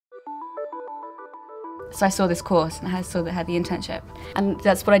So I saw this course and I saw that it had the internship. And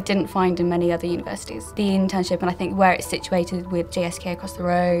that's what I didn't find in many other universities. The internship, and I think where it's situated with JSK across the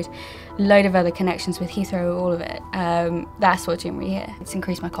road, a load of other connections with Heathrow, all of it, that's what drew me here. It's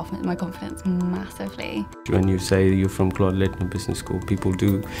increased my confidence massively. When you say you're from Claude Littner Business School, people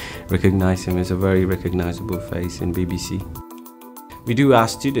do recognise him as a very recognisable face in BBC. We do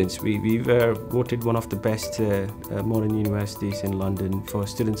ask students, we were voted one of the best modern universities in London for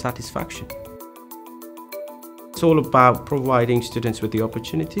student satisfaction. It's all about providing students with the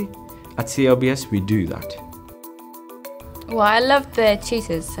opportunity. At CLBS, we do that. Well, I love the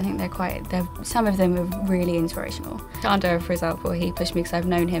tutors. I think some of them are really inspirational. Chandra, for example, he pushed me because I've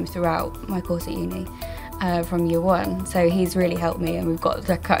known him throughout my course at uni. From year one, so he's really helped me and we've got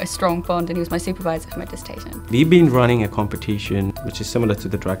quite a strong bond, and he was my supervisor for my dissertation. We've been running a competition which is similar to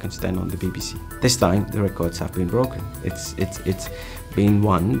the Dragon's Den on the BBC. This time the records have been broken. It's been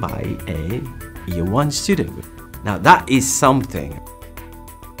won by a year one student. Now that is something.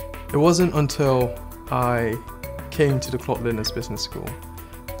 It wasn't until I came to the Claude Littner Business School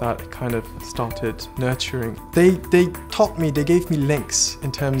that kind of started nurturing. They taught me, they gave me links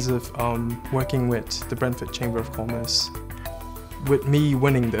in terms of working with the Brentford Chamber of Commerce. With me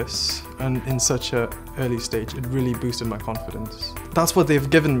winning this, and in such an early stage, it really boosted my confidence. That's what they've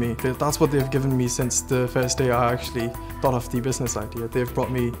given me. That's what they've given me since the first day I actually thought of the business idea. They've brought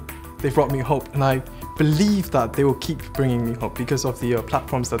me hope, and I believe that they will keep bringing me hope because of the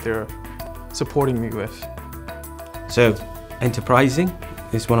platforms that they're supporting me with. So, enterprising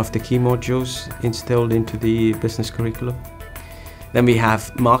is one of the key modules instilled into the business curriculum. Then we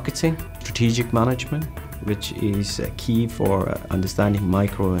have marketing, strategic management, which is key for understanding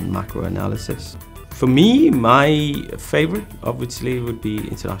micro and macro analysis. For me, my favorite obviously would be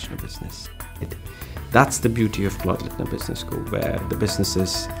international business. That's the beauty of Claude Littner Business School, where the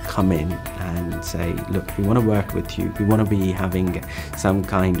businesses come in and say, look, we want to work with you. We want to be having some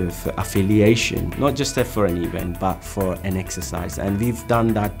kind of affiliation, not just for an event, but for an exercise. And we've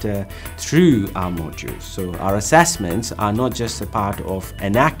done that through our modules. So our assessments are not just a part of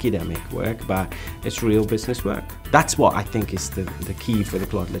an academic work, but it's real business work. That's what I think is the key for the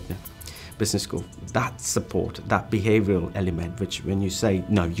Claude Littner Business School. That support, that behavioral element, which when you say,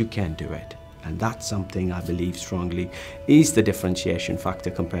 no, you can't do it. And that's something I believe strongly is the differentiation factor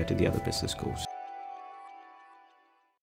compared to the other business schools.